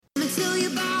tell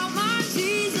you about my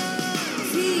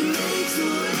Jesus. He makes a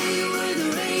way where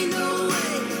there ain't no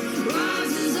way.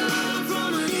 Rises up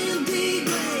from an empty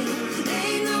grave.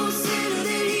 Ain't no sinner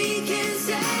that he can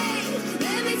save.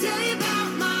 Let me tell you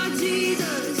about my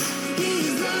Jesus.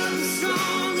 His love is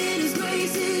strong and his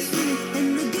grace is free.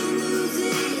 And the good news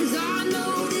is I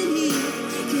know that he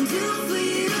can do for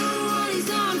you what he's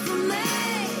done for me.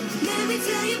 Let me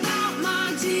tell you about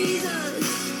my Jesus.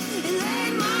 And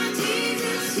let my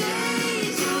Jesus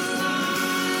change your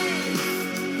life.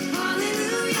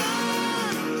 Hallelujah.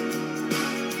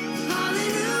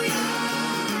 Hallelujah.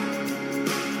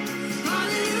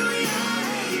 Hallelujah.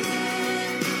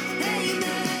 Amen.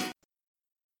 Amen.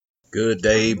 Good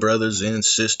day, brothers and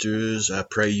sisters. I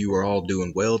pray you are all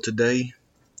doing well today.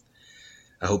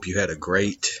 I hope you had a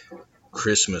great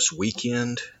Christmas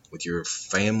weekend with your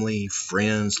family,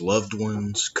 friends, loved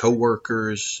ones,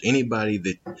 co-workers, anybody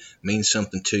that means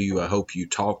something to you. I hope you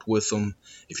talked with them.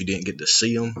 If you didn't get to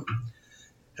see them,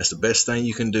 that's the best thing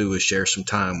you can do is share some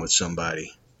time with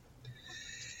somebody.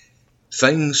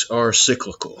 Things are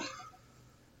cyclical.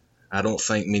 I don't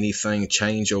think many things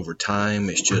change over time.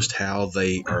 It's just how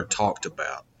they are talked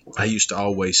about. I used to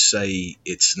always say,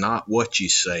 it's not what you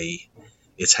say,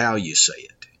 it's how you say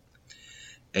it.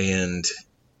 And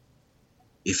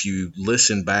if you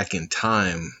listen back in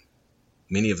time,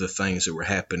 many of the things that were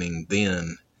happening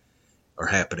then are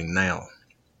happening now.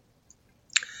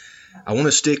 I want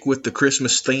to stick with the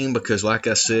Christmas theme because, like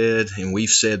I said, and we've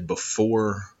said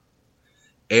before,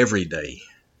 every day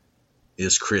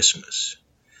is Christmas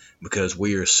because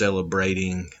we are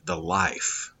celebrating the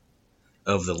life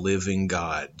of the living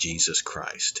God, Jesus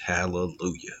Christ.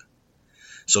 Hallelujah.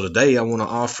 So today I want to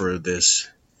offer this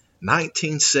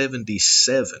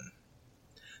 1977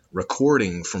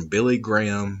 recording from Billy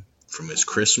Graham from his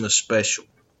Christmas special.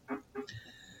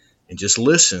 And just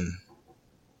listen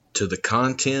to the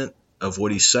content of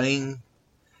what he's saying,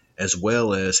 as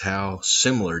well as how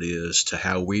similar it is to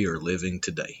how we are living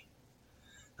today.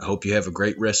 I hope you have a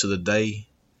great rest of the day.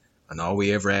 And all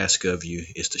we ever ask of you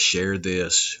is to share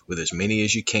this with as many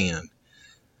as you can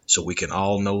so we can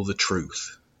all know the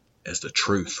truth, as the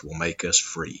truth will make us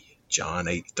free. John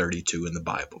 8:32 in the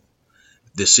Bible.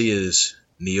 This is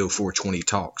Neo 420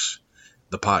 Talks,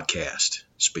 the podcast,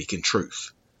 speaking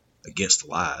truth against the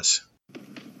lies.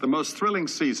 The most thrilling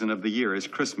season of the year is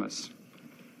Christmas.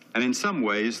 And in some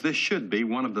ways, this should be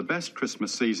one of the best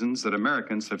Christmas seasons that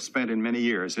Americans have spent in many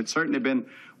years. It's certainly been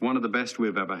one of the best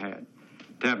we've ever had.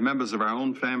 To have members of our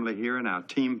own family here and our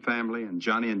team family and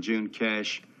Johnny and June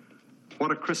Cash, what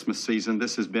a Christmas season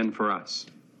this has been for us.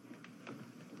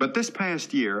 But this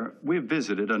past year, we've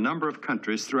visited a number of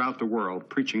countries throughout the world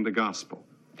preaching the gospel.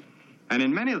 And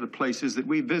in many of the places that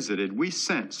we visited, we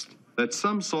sensed that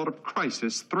some sort of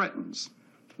crisis threatens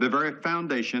the very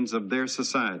foundations of their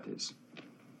societies.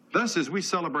 Thus, as we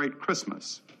celebrate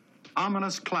Christmas,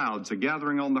 ominous clouds are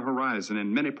gathering on the horizon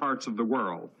in many parts of the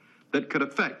world that could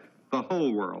affect the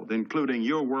whole world, including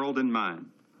your world and mine.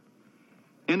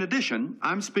 In addition,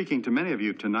 I'm speaking to many of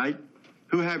you tonight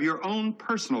who have your own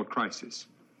personal crisis.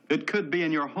 It could be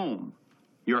in your home,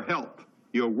 your health,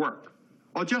 your work,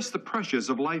 or just the pressures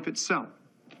of life itself.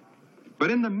 But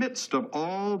in the midst of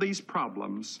all these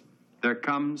problems, there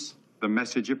comes the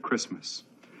message of Christmas,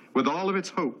 with all of its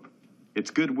hope,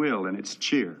 its goodwill, and its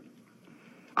cheer.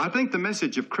 I think the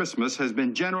message of Christmas has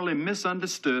been generally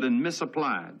misunderstood and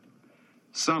misapplied.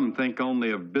 Some think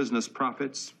only of business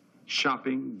profits,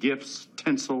 shopping, gifts,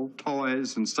 tinsel,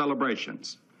 toys, and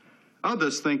celebrations.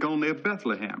 Others think only of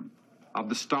Bethlehem, of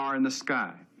the star in the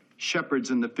sky,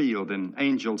 shepherds in the field, and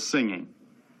angels singing.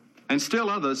 And still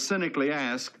others cynically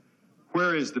ask,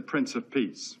 where is the Prince of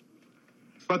Peace?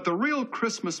 But the real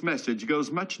Christmas message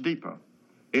goes much deeper.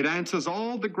 It answers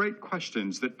all the great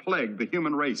questions that plague the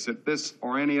human race at this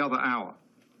or any other hour.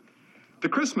 The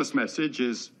Christmas message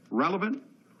is relevant,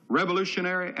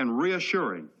 revolutionary, and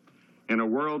reassuring in a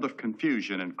world of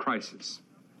confusion and crisis.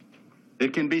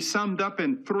 It can be summed up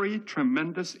in three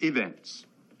tremendous events: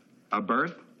 a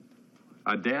birth,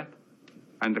 a death,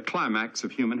 and the climax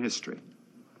of human history.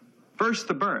 First,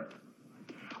 the birth.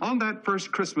 On that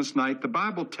first Christmas night, the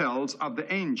Bible tells of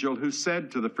the angel who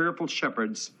said to the fearful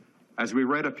shepherds, as we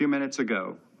read a few minutes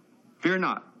ago, "Fear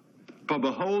not, for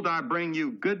behold, I bring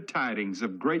you good tidings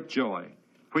of great joy,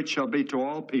 which shall be to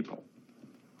all people."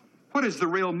 What is the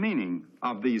real meaning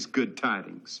of these good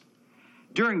tidings?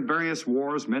 During various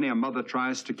wars, many a mother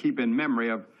tries to keep in memory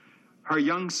of her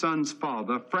young son's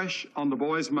father fresh on the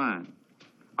boy's mind.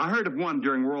 I heard of one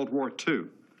during World War II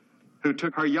who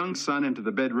took her young son into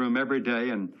the bedroom every day,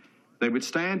 and they would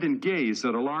stand and gaze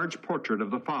at a large portrait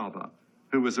of the father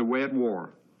who was away at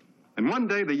war. And one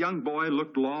day the young boy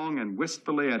looked long and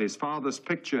wistfully at his father's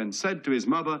picture and said to his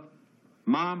mother,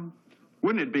 "Mom,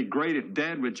 wouldn't it be great if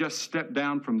Dad would just step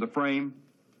down from the frame?"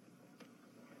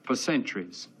 For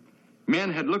centuries,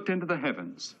 men had looked into the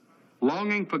heavens,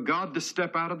 longing for God to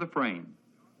step out of the frame.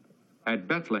 At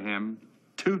Bethlehem,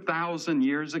 2,000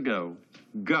 years ago,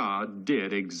 God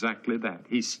did exactly that.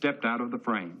 He stepped out of the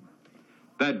frame.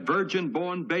 That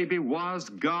virgin-born baby was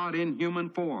God in human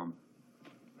form.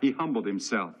 He humbled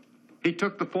himself. He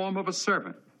took the form of a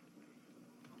servant.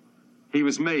 He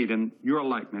was made in your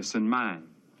likeness and mine.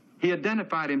 He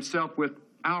identified himself with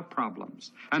our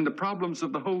problems and the problems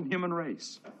of the whole human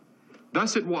race.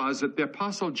 Thus it was that the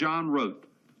Apostle John wrote,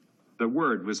 "The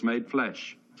Word was made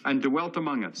flesh and dwelt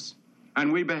among us,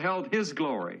 and we beheld his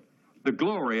glory, the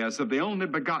glory as of the only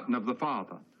begotten of the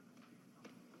Father."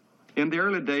 In the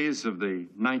early days of the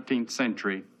 19th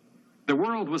century, the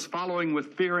world was following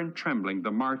with fear and trembling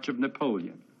the march of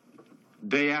Napoleon.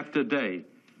 Day after day,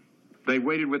 they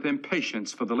waited with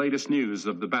impatience for the latest news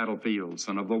of the battlefields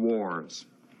and of the wars.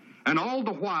 And all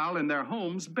the while, in their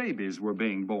homes, babies were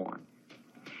being born.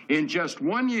 In just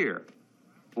 1 year,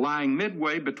 lying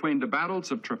midway between the battles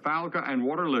of Trafalgar and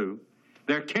Waterloo,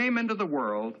 there came into the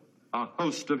world a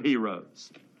host of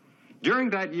heroes. During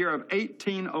that year of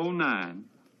 1809,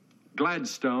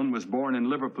 Gladstone was born in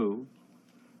Liverpool.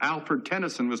 Alfred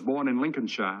Tennyson was born in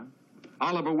Lincolnshire.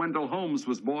 Oliver Wendell Holmes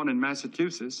was born in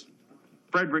Massachusetts.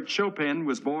 Frederick Chopin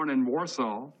was born in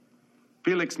Warsaw.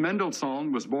 Felix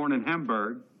Mendelssohn was born in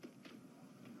Hamburg.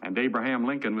 And Abraham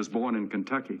Lincoln was born in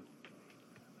Kentucky.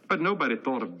 But nobody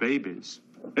thought of babies.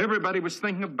 Everybody was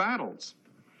thinking of battles.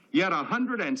 Yet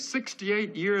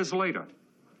 168 years later,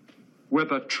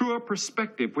 with a truer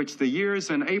perspective which the years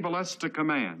enable us to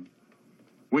command,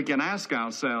 we can ask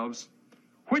ourselves,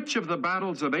 which of the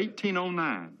battles of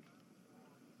 1809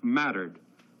 mattered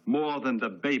more than the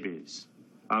babies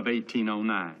of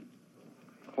 1809?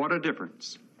 What a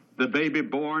difference the baby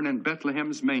born in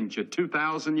Bethlehem's manger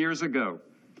 2,000 years ago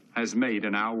has made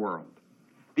in our world.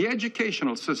 The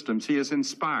educational systems he has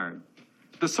inspired,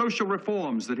 the social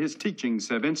reforms that his teachings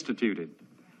have instituted,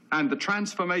 and the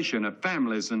transformation of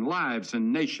families and lives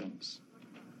and nations.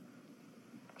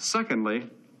 Secondly,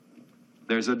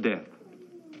 there's a death.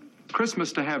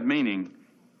 Christmas, to have meaning,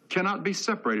 cannot be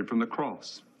separated from the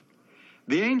cross.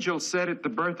 The angel said at the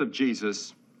birth of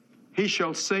Jesus, "He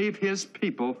shall save his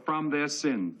people from their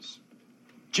sins."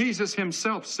 Jesus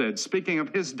himself said, speaking of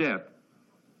his death,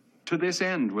 "To this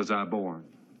end was I born."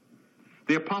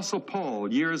 The Apostle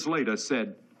Paul, years later,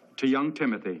 said to young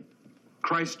Timothy,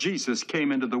 "Christ Jesus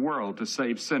came into the world to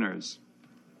save sinners."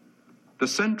 The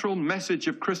central message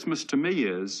of Christmas to me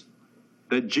is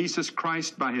that Jesus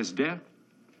Christ, by his death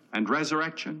and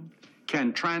resurrection,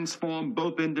 can transform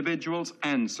both individuals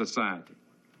and society.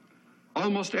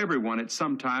 Almost everyone at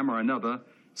some time or another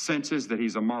senses that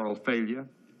he's a moral failure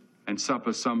and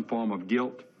suffers some form of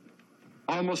guilt.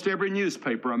 Almost every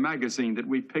newspaper or magazine that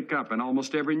we pick up and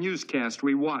almost every newscast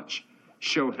we watch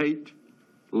show hate,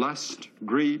 lust,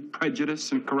 greed,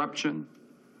 prejudice, and corruption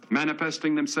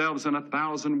manifesting themselves in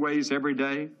 1,000 ways every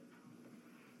day.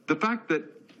 The fact that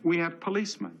we have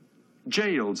policemen,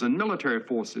 jails, and military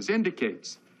forces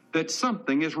indicates that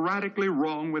something is radically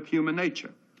wrong with human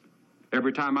nature.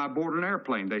 Every time I board an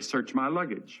airplane, they search my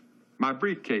luggage, my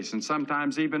briefcase, and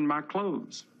sometimes even my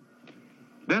clothes.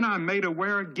 Then I'm made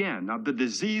aware again of the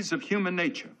disease of human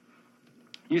nature.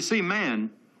 You see, man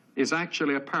is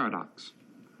actually a paradox.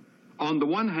 On the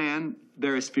one hand,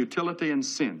 there is futility and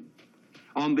sin.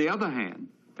 On the other hand,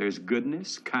 there's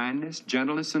goodness, kindness,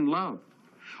 gentleness, and love.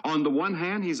 On the one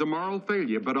hand, he's a moral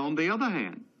failure, but on the other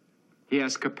hand, he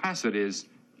has capacities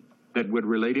that would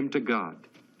relate him to God.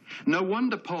 No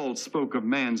wonder Paul spoke of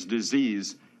man's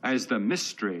disease as the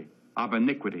mystery of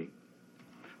iniquity.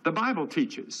 The Bible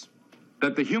teaches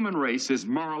that the human race is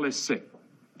morally sick.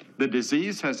 The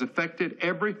disease has affected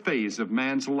every phase of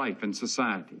man's life and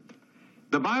society.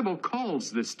 The Bible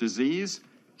calls this disease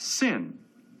sin.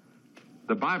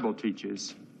 The Bible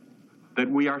teaches that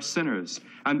we are sinners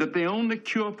and that the only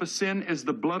cure for sin is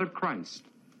the blood of Christ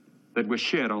that was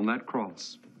shed on that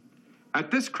cross.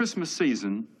 At this Christmas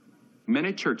season,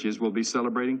 many churches will be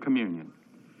celebrating communion.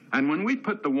 And when we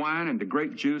put the wine and the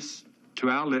grape juice to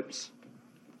our lips,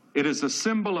 it is a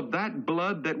symbol of that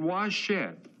blood that was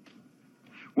shed.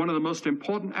 One of the most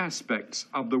important aspects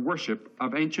of the worship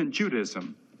of ancient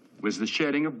Judaism was the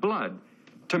shedding of blood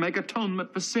to make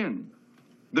atonement for sin.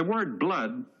 The word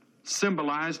blood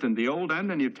symbolized in the Old and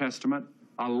the New Testament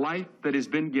a life that has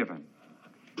been given.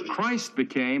 Christ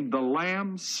became the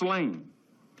Lamb slain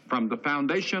from the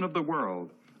foundation of the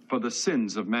world for the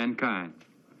sins of mankind.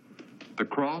 The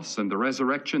cross and the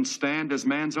resurrection stand as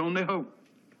man's only hope.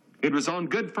 It was on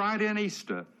Good Friday and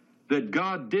Easter that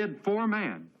God did for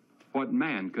man what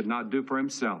man could not do for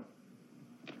himself.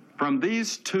 From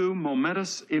these two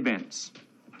momentous events,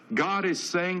 God is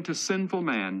saying to sinful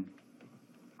man,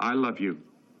 I love you.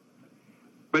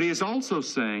 But he is also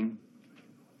saying,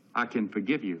 I can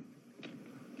forgive you.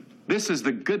 This is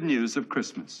the good news of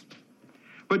Christmas.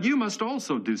 But you must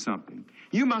also do something.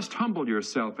 You must humble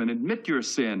yourself and admit your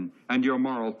sin and your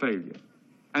moral failure,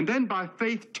 and then by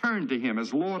faith turn to him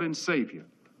as Lord and Savior.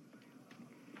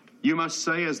 You must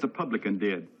say, as the publican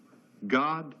did,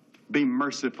 God, be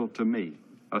merciful to me,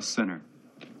 a sinner.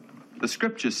 The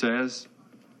scripture says,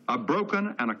 a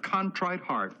broken and a contrite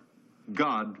heart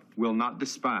God will not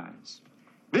despise.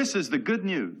 This is the good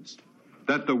news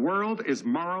that the world is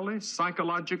morally,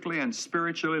 psychologically, and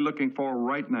spiritually looking for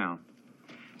right now.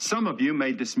 Some of you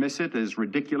may dismiss it as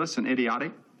ridiculous and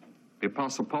idiotic. The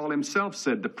Apostle Paul himself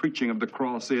said the preaching of the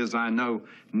cross is, I know,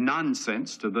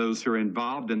 nonsense to those who are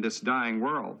involved in this dying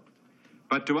world.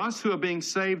 But to us who are being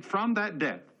saved from that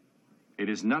death, it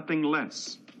is nothing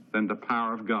less than the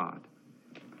power of God.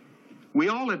 We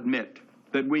all admit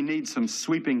that we need some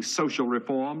sweeping social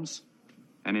reforms,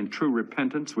 and in true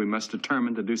repentance, we must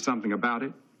determine to do something about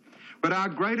it. But our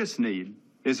greatest need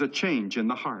is a change in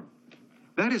the heart.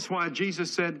 That is why Jesus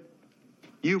said,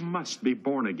 you must be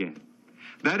born again.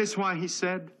 That is why he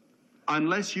said,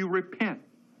 unless you repent,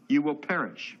 you will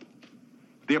perish.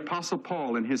 The Apostle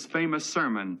Paul, in his famous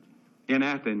sermon in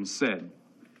Athens, said,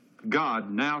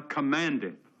 God now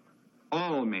commandeth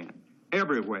all men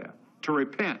everywhere to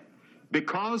repent,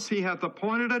 because he hath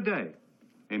appointed a day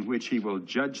in which he will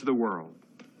judge the world.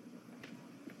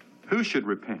 Who should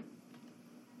repent?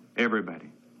 Everybody.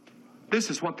 This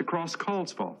is what the cross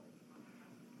calls for.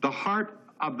 The heart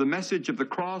of the message of the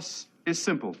cross is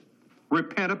simple.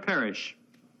 Repent or perish.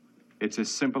 It's as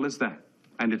simple as that.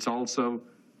 And it's also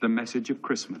the message of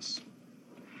Christmas.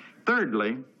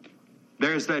 Thirdly,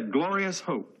 there's that glorious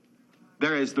hope.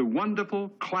 There is the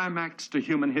wonderful climax to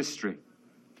human history.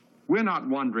 We're not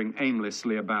wandering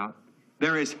aimlessly about.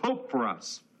 There is hope for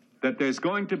us that there's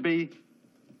going to be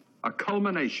a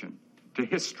culmination to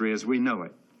history as we know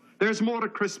it. There's more to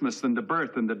Christmas than the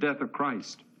birth and the death of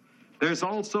Christ. There's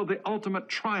also the ultimate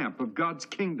triumph of God's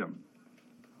kingdom.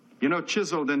 You know,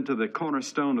 chiseled into the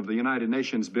cornerstone of the United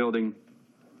Nations building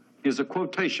is a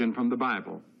quotation from the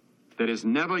Bible that has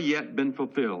never yet been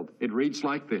fulfilled. It reads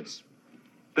like this: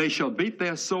 they shall beat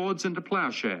their swords into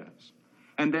plowshares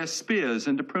and their spears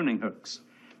into pruning hooks.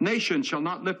 Nation shall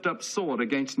not lift up sword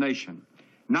against nation,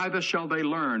 neither shall they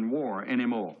learn war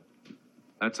anymore.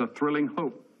 That's a thrilling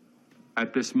hope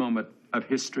at this moment of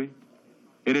history.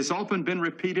 It has often been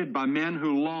repeated by men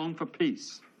who long for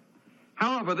peace.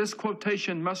 However, this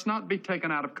quotation must not be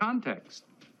taken out of context.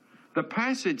 The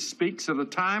passage speaks of the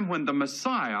time when the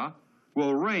Messiah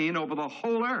will reign over the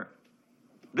whole earth.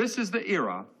 This is the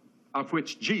era of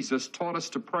which Jesus taught us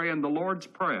to pray in the Lord's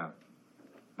Prayer.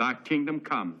 Thy kingdom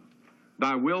come,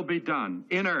 thy will be done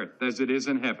in earth as it is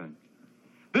in heaven.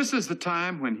 This is the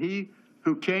time when he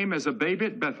who came as a baby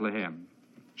at Bethlehem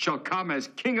shall come as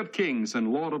King of kings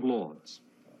and Lord of lords.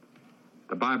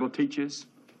 The Bible teaches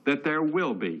that there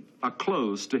will be a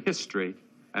close to history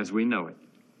as we know it.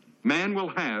 Man will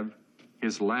have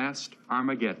his last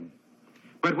Armageddon.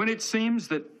 But when it seems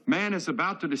that man is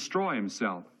about to destroy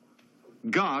himself,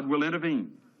 God will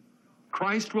intervene.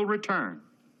 Christ will return.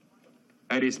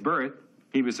 At his birth,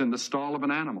 he was in the stall of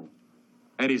an animal.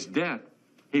 At his death,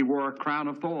 he wore a crown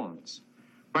of thorns.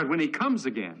 But when he comes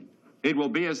again, it will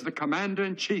be as the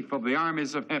commander-in-chief of the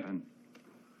armies of heaven.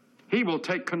 He will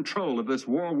take control of this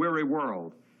war-weary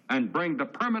world and bring the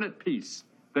permanent peace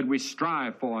that we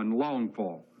strive for and long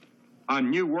for. A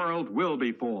new world will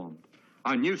be formed.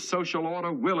 A new social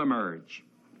order will emerge.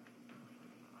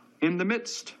 In the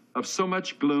midst of so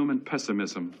much gloom and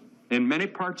pessimism in many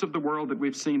parts of the world that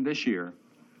we've seen this year,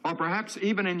 or perhaps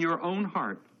even in your own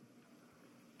heart,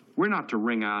 we're not to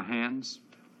wring our hands.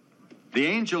 The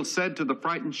angel said to the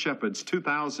frightened shepherds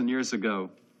 2,000 years ago,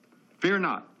 fear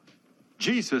not.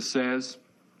 Jesus says,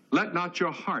 let not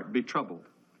your heart be troubled.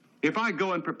 If I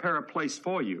go and prepare a place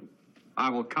for you, I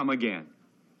will come again.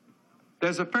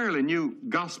 There's a fairly new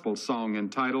gospel song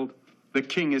entitled, The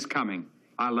King is Coming.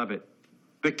 I love it.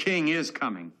 The King is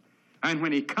coming. And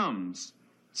when he comes,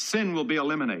 sin will be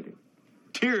eliminated.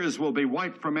 Tears will be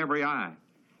wiped from every eye.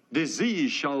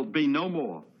 Disease shall be no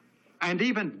more. And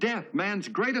even death, man's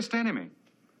greatest enemy,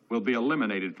 will be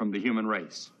eliminated from the human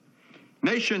race.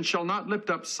 Nation shall not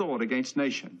lift up sword against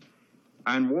nation,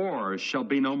 and wars shall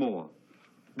be no more.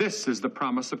 This is the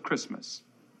promise of Christmas.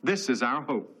 This is our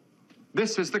hope.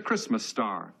 This is the Christmas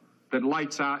star that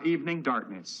lights our evening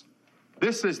darkness.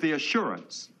 This is the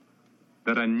assurance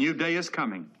that a new day is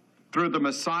coming through the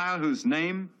Messiah whose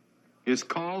name is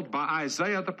called by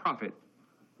Isaiah the prophet,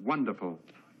 Wonderful,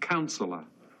 Counselor,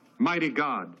 Mighty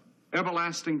God,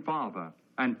 Everlasting Father,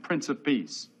 and Prince of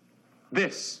Peace.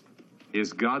 This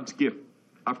is God's gift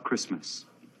of Christmas.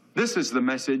 This is the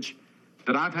message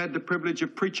that I've had the privilege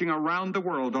of preaching around the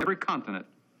world on every continent,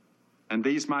 and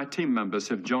these my team members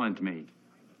have joined me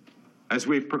as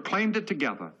we've proclaimed it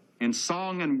together in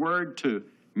song and word to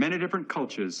many different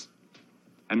cultures.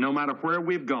 And no matter where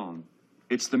we've gone,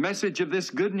 it's the message of this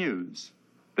good news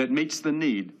that meets the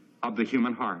need of the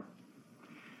human heart.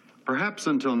 Perhaps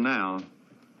until now,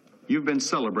 you've been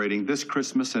celebrating this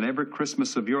Christmas and every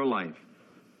Christmas of your life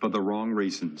for the wrong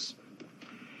reasons.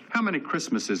 How many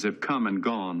Christmases have come and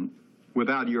gone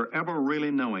without your ever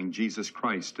really knowing Jesus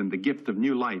Christ and the gift of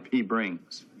new life he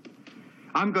brings?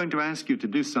 I'm going to ask you to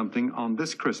do something on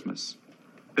this Christmas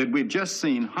that we've just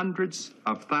seen hundreds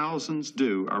of thousands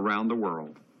do around the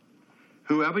world.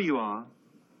 Whoever you are,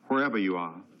 wherever you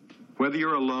are, whether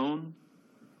you're alone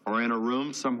or in a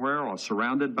room somewhere or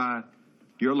surrounded by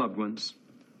your loved ones,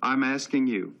 I'm asking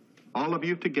you, all of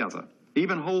you together,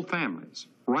 even whole families,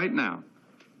 right now,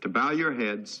 to bow your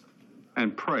heads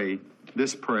and pray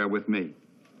this prayer with me.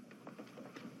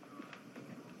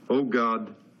 Oh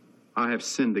God, I have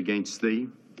sinned against thee.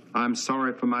 I'm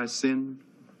sorry for my sin.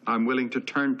 I'm willing to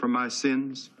turn from my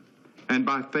sins. And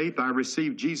by faith, I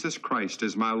receive Jesus Christ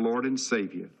as my Lord and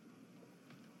Savior.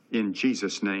 In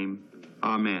Jesus' name,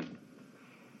 amen.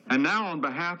 And now, on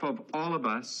behalf of all of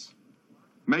us,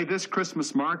 may this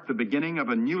Christmas mark the beginning of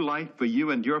a new life for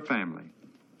you and your family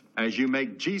as you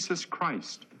make Jesus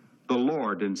Christ the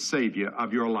Lord and Savior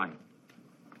of your life.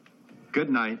 Good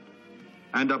night,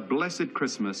 and a blessed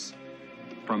Christmas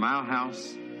from our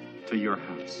house to your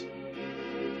house.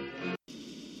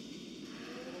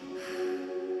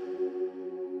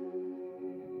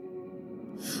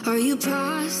 Are you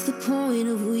past the point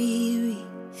of weary?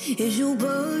 Is your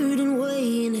burden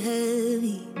weighing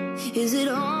heavy? Is it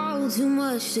all too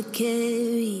much to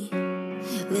carry?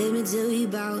 Let me tell you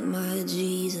about my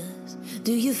Jesus.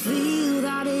 Do you feel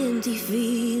that empty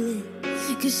feeling?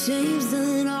 'Cause shame's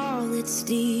done all it's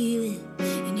stealing,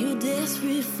 and you're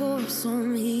desperate for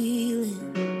some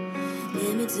healing.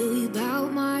 Let me tell you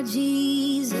about my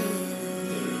Jesus.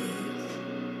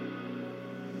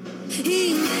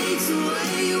 He makes a way.